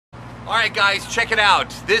All right, guys, check it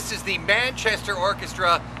out. This is the Manchester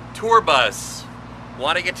Orchestra tour bus.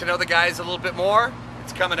 Want to get to know the guys a little bit more?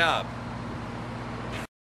 It's coming up.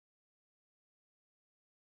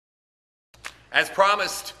 As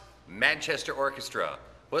promised, Manchester Orchestra.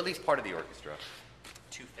 Well, at least part of the orchestra.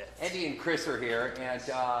 2/5. Andy and Chris are here, and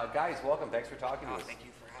guys, welcome. Thanks for talking to us. Thank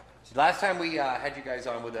you for having us. Last time we had you guys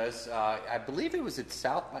on with us, I believe it was at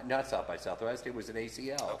not South by Southwest, it was at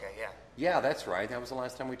ACL. Okay, yeah. Yeah, that's right. That was the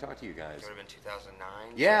last time we talked to you guys. It would have been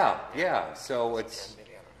 2009. Yeah. So it's maybe,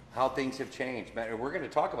 I don't know. how things have changed. We're going to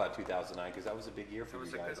talk about 2009 because that was a big year for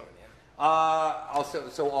you guys. It was a good one, yeah. Also,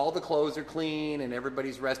 so all the clothes are clean and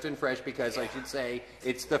everybody's rested and fresh because I should say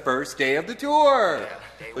it's the first day of the tour. Yeah,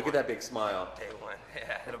 day Look one. at that big smile. Day one.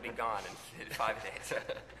 Yeah, it'll be gone in 5 days.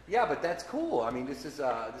 Yeah, but that's cool. I mean, this is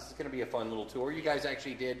going to be a fun little tour. You guys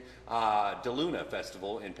actually did DeLuna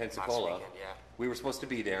Festival in Pensacola. Last weekend, yeah. We were supposed to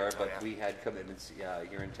be there, but yeah. we had commitments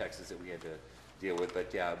here in Texas that we had to deal with.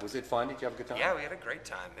 But yeah, was it fun? Did you have a good time? Yeah, we had a great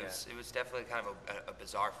time. It was definitely kind of a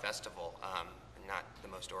bizarre festival. Not the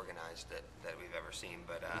most organized that we've ever seen,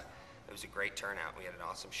 but it was a great turnout. We had an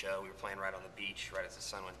awesome show. We were playing right on the beach, right as the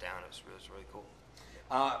sun went down. It was really cool.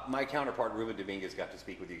 My counterpart, Ruben Dominguez, got to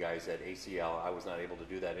speak with you guys at ACL. I was not able to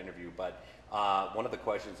do that interview, but one of the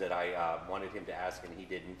questions that I wanted him to ask, and he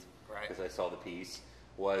didn't, because I saw the piece,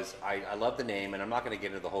 was I love the name, and I'm not going to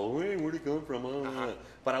get into the whole, hey, where'd it come from?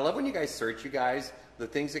 But I love when you guys search, you guys, the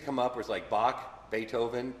things that come up was like Bach,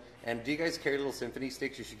 Beethoven, and do you guys carry little symphony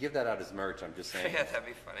sticks? You should give that out as merch, I'm just saying. Yeah, that'd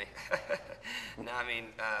be funny. No, I mean,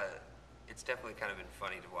 it's definitely kind of been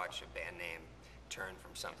funny to watch a band name turn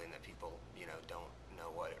from something that people, don't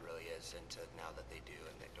know what it really is into now that they do,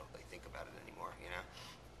 and they don't really think about it anymore,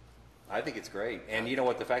 I think it's great. And you know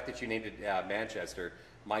what, the fact that you named it Manchester,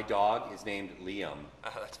 my dog is named Liam.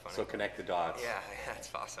 Oh, that's funny. So connect the dots. Yeah,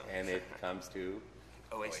 that's awesome. And it comes to...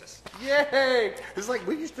 Oasis. Yay! It's like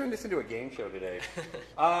we just turned this into a game show today.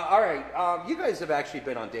 All right, you guys have actually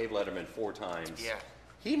been on Dave Letterman 4 times. Yeah.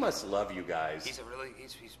 He must love you guys. He's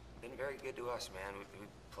been very good to us, man. We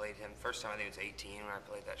played him first time. I think it was 18 when I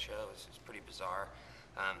played that show. It was pretty bizarre.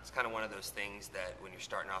 It's kind of one of those things that when you're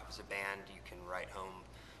starting off as a band, you can write home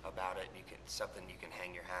about it. Something you can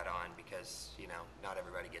hang your hat on because not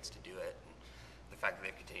everybody gets to do it. And the fact that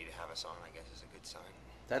they've continued to have us on, I guess, is a good sign.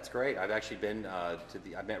 That's great. I've actually been I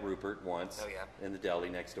met Rupert once in the deli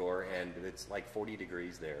next door, and it's like 40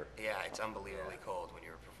 degrees there. Yeah, it's unbelievably cold when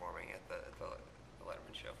you're performing at the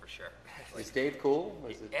Letterman show, for sure. Is Dave cool?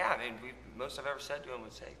 Yeah, I mean, most I've ever said to him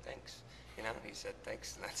would say, thanks. And he said,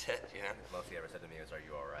 thanks, and that's it, Most he ever said to me was, are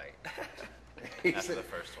you all right? After the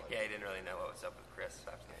first one. Yeah, he didn't really know what was up with Chris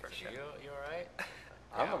after the first show. You all right?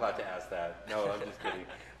 I'm about to ask that. No, I'm just kidding.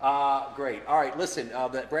 Great. All right, listen,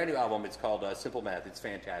 that brand new album, it's called Simple Math. It's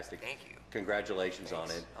fantastic. Thank you. Congratulations on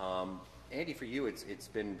it. Andy, for you, it's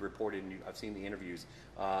been reported, and I've seen the interviews,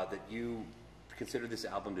 that you consider this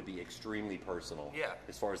album to be extremely personal. Yeah.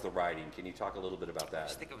 As far as the writing. Can you talk a little bit about that? I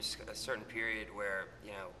just think it was a certain period where,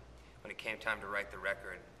 when it came time to write the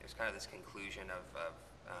record, it was kind of this conclusion of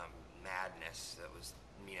madness that was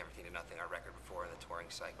mean everything to nothing, our record before in the touring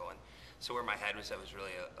cycle. And so where my head was, that was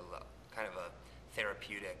really a kind of a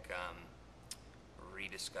therapeutic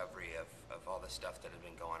rediscovery of all the stuff that had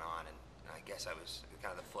been going on. And I guess I was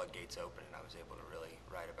kind of the floodgates open, and I was able to really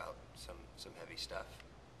write about some heavy stuff.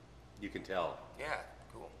 You can tell. Yeah,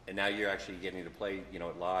 cool. And now you're actually getting to play,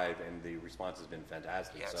 it live, and the response has been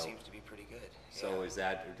fantastic. Yeah, it seems to be pretty good. So is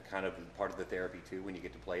that kind of part of the therapy too, when you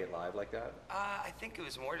get to play it live like that? I think it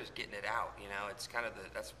was more just getting it out. It's kind of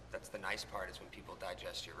that's the nice part, is when people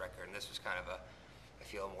digest your record. And this was kind of I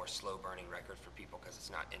feel a more slow burning record for people because it's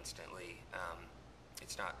not instantly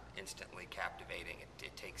captivating.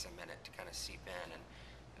 It takes a minute to kind of seep in, and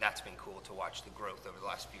that's been cool to watch the growth over the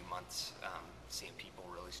last few months, seeing people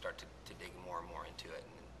really start to dig more and more into it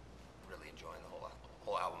and really enjoying the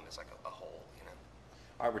whole album as like a whole,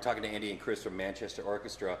 All right, we're talking to Andy and Chris from Manchester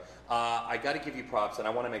Orchestra. I got to give you props, and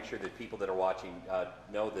I want to make sure that people that are watching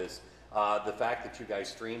know this. The fact that you guys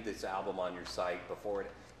streamed this album on your site before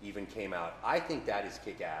it even came out, I think that is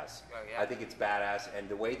kick-ass. Oh, yeah. I think it's badass, and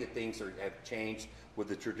the way that things have changed with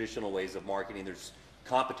the traditional ways of marketing, there's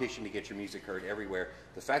competition to get your music heard everywhere.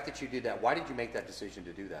 The fact that you did that, why did you make that decision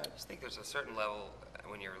to do that? I just think there's a certain level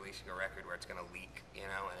when you're releasing a record where it's going to leak, and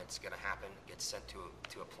it's going to happen. It gets sent to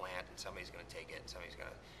a plant, and somebody's going to take it, and somebody's going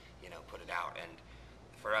to, put it out. And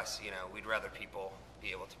for us, we'd rather people be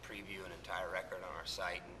able to preview an entire record on our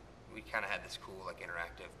site, and we kind of had this cool, like,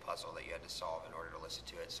 interactive puzzle that you had to solve in order to listen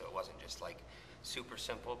to it. So it wasn't just like super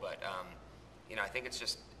simple, but I think it's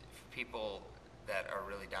just for people that are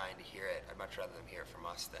really dying to hear it, I'd much rather them hear it from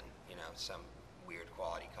us than some weird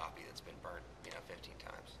quality copy that's been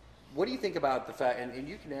what do you think about the fact, and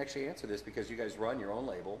you can actually answer this because you guys run your own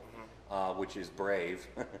label, which is brave.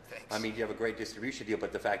 I mean, you have a great distribution deal,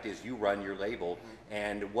 but the fact is you run your label.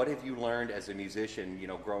 And what have you learned as a musician, you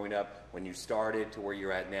know, growing up when you started to where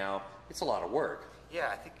you're at now? It's a lot of work. Yeah,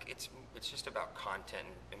 I think it's just about content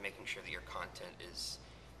and making sure that your content is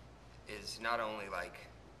not only like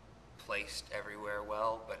placed everywhere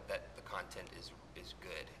well, but that the content is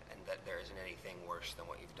good and that there isn't anything worse than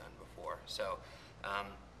what you've done before. So,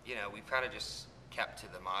 you know, we've kind of just kept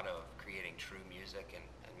to the motto of creating true music and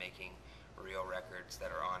making real records that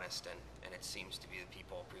are honest, and it seems to be that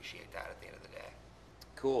people appreciate that at the end of the day.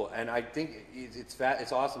 Cool, and I think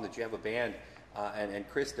it's awesome that you have a band, and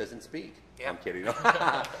Chris doesn't speak. Yeah. I'm kidding.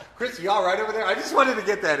 Chris, you all right over there? I just wanted to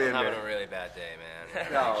get that in I'm there. having a really bad day,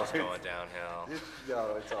 man. No. It's just going downhill.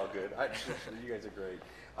 No, it's all good. You guys are great.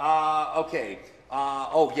 Okay.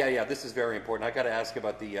 Yeah. This is very important. I got to ask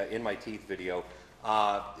about the In My Teeth video.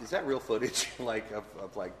 Is that real footage, like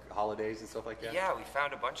of like holidays and stuff like that? Yeah, we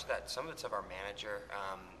found a bunch of that. Some of it's of our manager.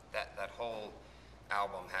 That whole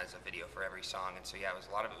album has a video for every song, and so yeah,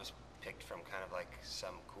 a lot of it was picked from kind of like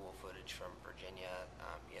some cool footage from Virginia,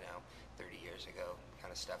 30 years ago,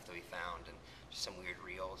 kind of stuff that we found, and just some weird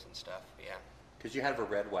reels and stuff. Yeah. Because you have a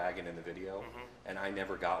red wagon in the video, and I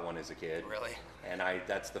never got one as a kid. Really? And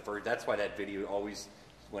that's why that video always,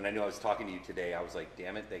 when I knew I was talking to you today, I was like,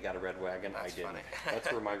 damn it, they got a red wagon. That's I didn't. funny.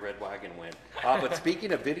 That's where my red wagon went. But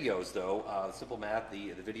speaking of videos, though, Simple Math,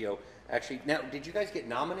 the video, actually, now, did you guys get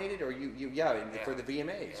nominated, or for the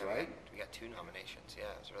VMAs, Yeah, right? We got 2 nominations.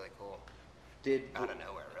 Yeah, it was really cool. Out of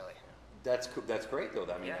nowhere, really. That's great, though.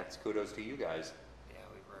 I mean, Yeah. that's kudos to you guys. Yeah,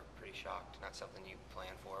 we were pretty shocked. Not something you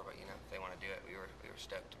plan for, but you know, if they want to do it, we were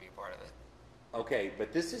stoked to be a part of it. Okay,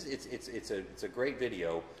 but this is it's a great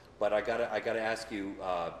video. But I gotta ask you,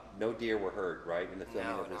 no deer were hurt, right, in the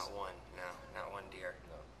filming of this? Not one. No, not one deer.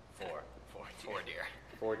 No, four deer.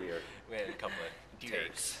 4 deer. We had a couple of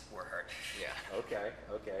Deers were hurt. Yeah. Okay.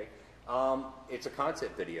 It's a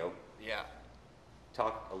concept video. Yeah.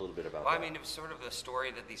 Talk a little bit about Well, that. I mean, it was sort of a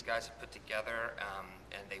story that these guys had put together,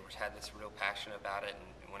 and they had this real passion about it.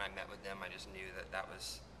 And when I met with them, I just knew that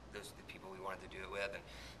those are the people we wanted to do it with, and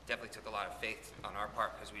definitely took a lot of faith on our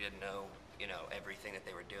part because we didn't know, everything that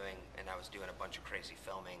they were doing. And I was doing a bunch of crazy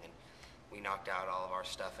filming, and we knocked out all of our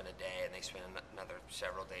stuff in a day, and they spent another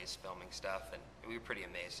several days filming stuff, and we were pretty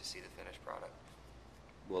amazed to see the finished product.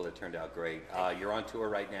 Well, it turned out great. You're on tour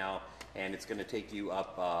right now, and it's going to take you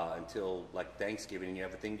up until like Thanksgiving. And you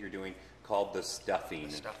have a thing you're doing called the Stuffing.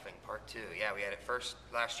 The Stuffing, Part 2. Yeah, we had it first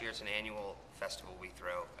last year. It's an annual festival we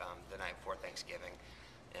throw the night before Thanksgiving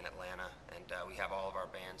in Atlanta, and we have all of our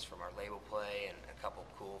bands from our label play and a couple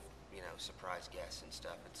cool, surprise guests and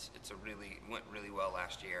stuff. Went really well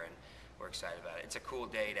last year, and we're excited about it. It's a cool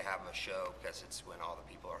day to have a show because it's when all the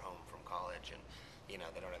people are home from college and they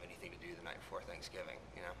don't have anything to do the night before Thanksgiving.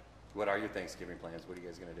 What are your Thanksgiving plans? What are you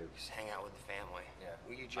guys going to do? Just hang out with the family. Yeah.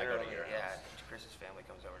 We I go to generally, your yeah. house. Chris's family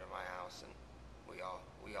comes over to my house, and we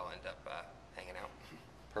all end up hanging out.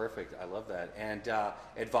 Perfect. I love that. And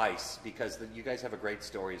advice, because you guys have a great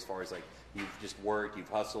story as far as like you've just worked, you've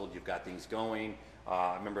hustled, you've got things going.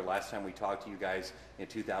 I remember last time we talked to you guys in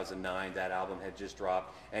 2009, that album had just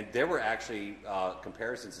dropped, and there were actually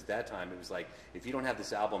comparisons at that time. It was like, if you don't have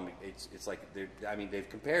this album, it's like, they've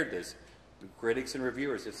compared this. Critics and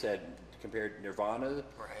reviewers have said, compared Nirvana,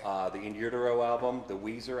 Right. the In Utero album, the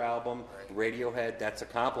Weezer album, Right. Radiohead. That's a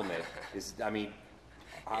compliment. That's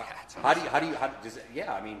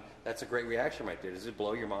a great reaction right there. Does it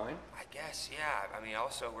blow your mind? I guess, yeah. I mean,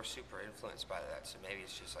 also we're super influenced by that, so maybe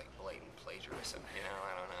it's just like blatant plagiarism.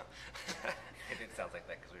 I don't know. It sounds like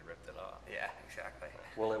that because we ripped it off. Yeah, exactly.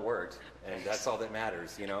 Well, it worked, and that's all that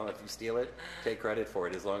matters. If you steal it, take credit for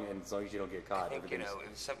it. As long as you don't get caught. I think it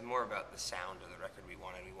was something more about the sound of the record we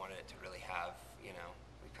wanted. We wanted it to really have, we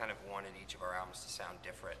kind of wanted each of our albums to sound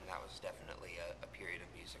different, and that was definitely a period of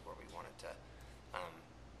music where we wanted to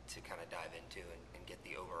kind of dive into and get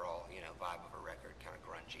the overall, vibe of a record kind